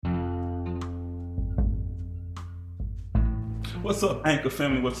What's up, Anchor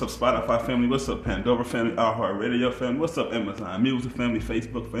family? What's up, Spotify family? What's up, Pandora family? iHeartRadio family? What's up, Amazon Music family?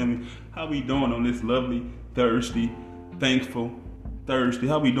 Facebook family? How we doing on this lovely Thursday, thankful Thursday?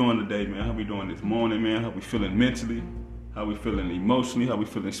 How we doing today, man? How we doing this morning, man? How we feeling mentally? How we feeling emotionally? How we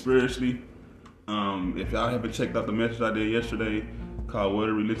feeling spiritually? If y'all haven't checked out the message I did yesterday called What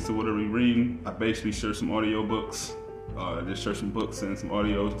Are We Listening to, What Are We Reading, I basically shared some audio books. Just share some books and some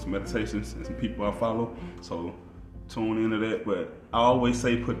audios and some meditations and some people I follow. So tune into that. But I always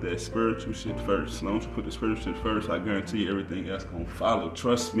say put that spiritual shit first. As long as you put the spiritual shit first, I guarantee you everything else gonna follow.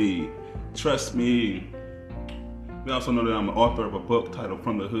 Trust me. Trust me. We also know that I'm an author of a book titled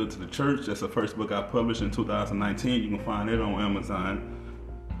From the Hood to the Church. That's the first book I published in 2019. You can find it on Amazon.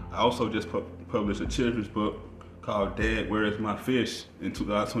 I also just published a children's book called Dad, Where Is My Fish? In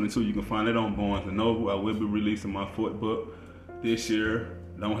 2022. You can find it on Barnes & Noble. I will be releasing my fourth book this year.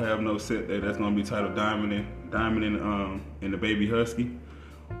 Don't have no set date. That's going to be titled Diamond in the Baby Husky.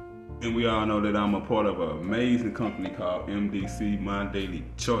 And we all know that I'm a part of an amazing company called MDC, My Daily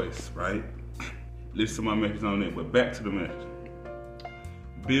Choice, right? Listen to my message on it, but back to the message.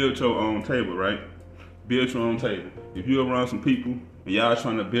 Build your own table, right? Build your own table. If you're around some people and y'all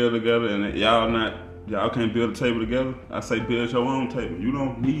trying to build together and y'all can't build a table together, I say build your own table. You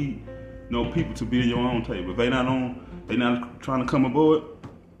don't need no people to build your own table. If they not trying to come aboard,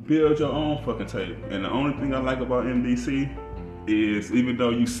 build your own fucking table. And the only thing I like about MDC is even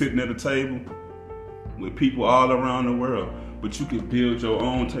though you sitting at a table with people all around the world, but you can build your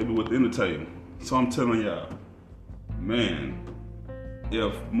own table within the table. So I'm telling y'all, man,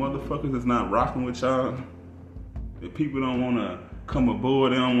 if motherfuckers is not rocking with y'all, if people don't want to come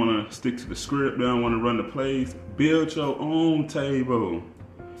aboard, they don't want to stick to the script, they don't want to run the plays, build your own table.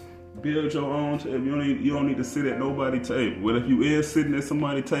 Build your own table. You don't need to sit at nobody's table. Well, if you is sitting at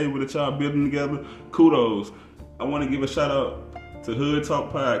somebody's table that y'all building together, kudos. I want to give a shout out to Hood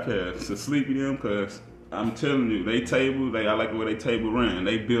Talk Podcast, to Sleepy them, because I'm telling you, I like the way they table ran.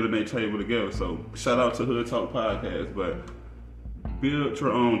 They building their table together. So shout out to Hood Talk Podcast, but build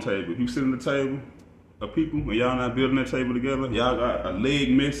your own table. If you sit at the table of people and y'all not building that table together, y'all got a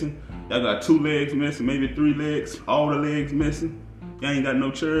leg missing, y'all got 2 legs missing, maybe 3 legs, all the legs missing, y'all ain't got no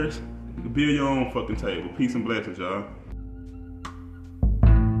chairs, build your own fucking table. Peace and blessings, y'all.